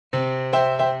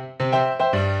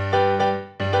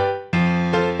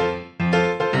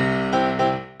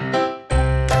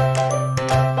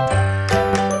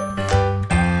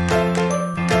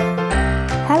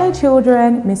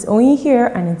children, Miss Oyin here,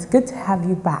 and it's good to have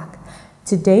you back.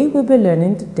 Today we'll be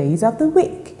learning the days of the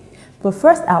week. But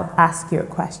first I'll ask you a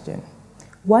question.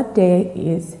 What day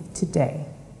is today?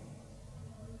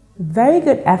 Very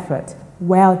good effort.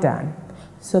 Well done.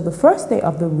 So the first day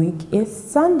of the week is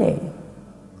Sunday.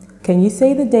 Can you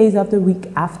say the days of the week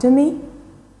after me?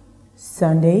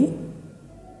 Sunday,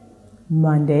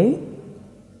 Monday,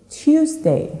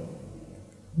 Tuesday,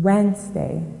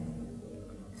 Wednesday,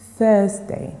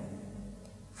 Thursday,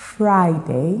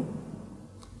 Friday,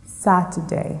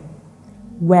 Saturday.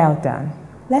 Well done.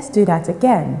 Let's do that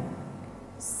again.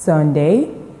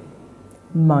 Sunday,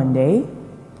 Monday,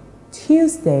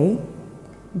 Tuesday,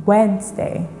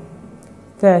 Wednesday,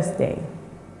 Thursday,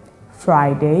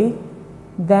 Friday,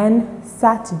 then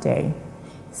Saturday.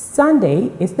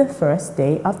 Sunday is the first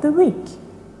day of the week,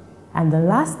 and the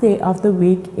last day of the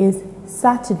week is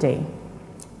Saturday.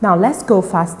 Now let's go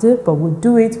faster, but we'll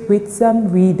do it with some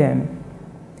rhythm.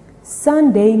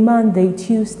 Sunday, Monday,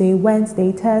 Tuesday,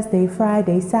 Wednesday, Thursday,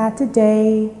 Friday,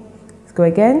 Saturday. Let's go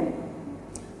again.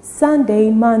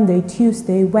 Sunday, Monday,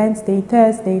 Tuesday, Wednesday,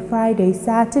 Thursday, Friday,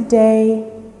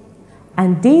 Saturday.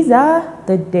 And these are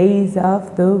the days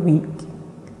of the week.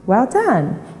 Well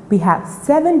done. We have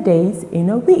 7 days in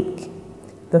a week.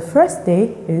 The first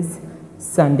day is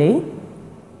Sunday,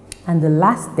 and the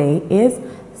last day is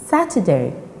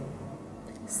Saturday.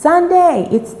 Sunday,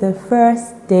 it's the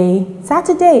first day.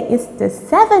 Saturday is the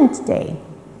 7th day.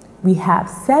 We have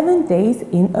 7 days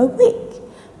in a week.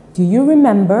 Do you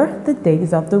remember the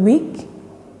days of the week?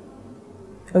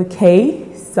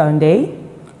 Okay, Sunday,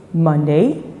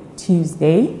 Monday,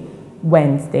 Tuesday,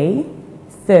 Wednesday,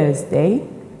 Thursday,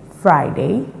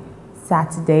 Friday,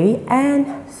 Saturday,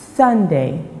 and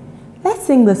Sunday. Let's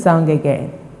sing the song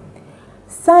again.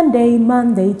 Sunday,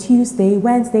 Monday, Tuesday,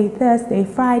 Wednesday, Thursday,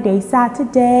 Friday,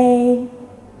 Saturday.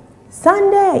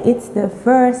 Sunday, it's the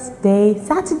first day.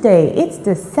 Saturday, it's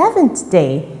the 7th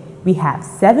day. We have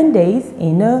 7 days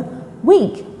in a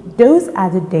week. Those are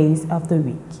the days of the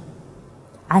week.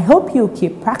 I hope you'll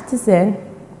keep practicing.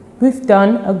 We've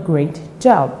done a great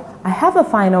job. I have a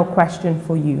final question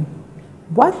for you.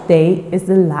 What day is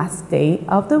the last day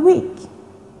of the week?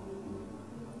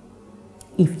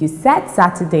 If you said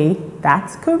Saturday,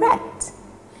 that's correct.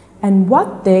 And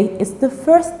what day is the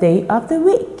first day of the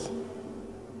week?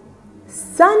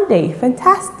 Sunday,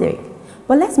 fantastic.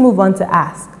 But let's move on to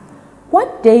ask,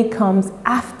 what day comes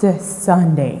after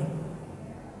Sunday?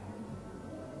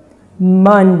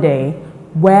 Monday.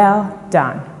 Well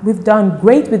done. We've done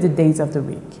great with the days of the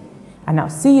week. And I'll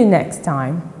see you next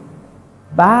time.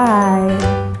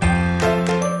 Bye.